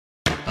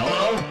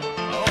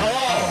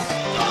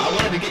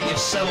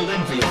settled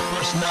in for your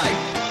first night.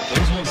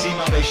 Things won't seem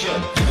how they should.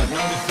 You got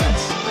no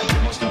defense,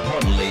 and most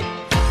importantly,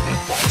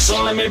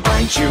 so let me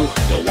bite you,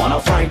 don't wanna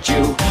fight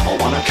you. I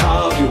wanna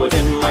carve you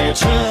within my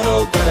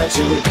eternal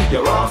gratitude.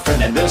 You're our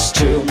friend in this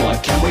too,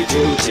 what can we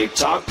do?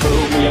 Tick-tock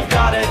prove we have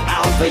got it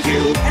out for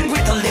you. And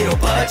with a little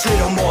budge,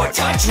 little more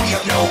touch, we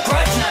have no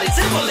grudge, not as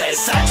simple as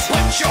such.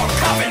 But your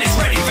coffin is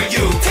ready for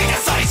you, take a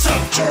slice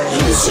of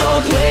turn. So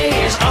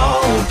please,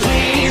 oh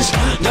please,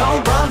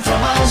 don't run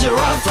from us, you're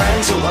a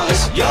friend to us.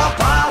 You're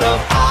part of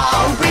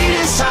our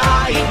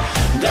inside.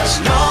 There's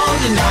no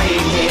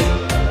denying it.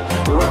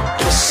 We're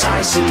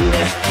precise in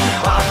it.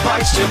 Our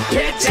bites to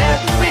pit it.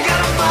 We got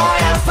a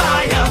fire,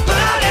 fire, fire.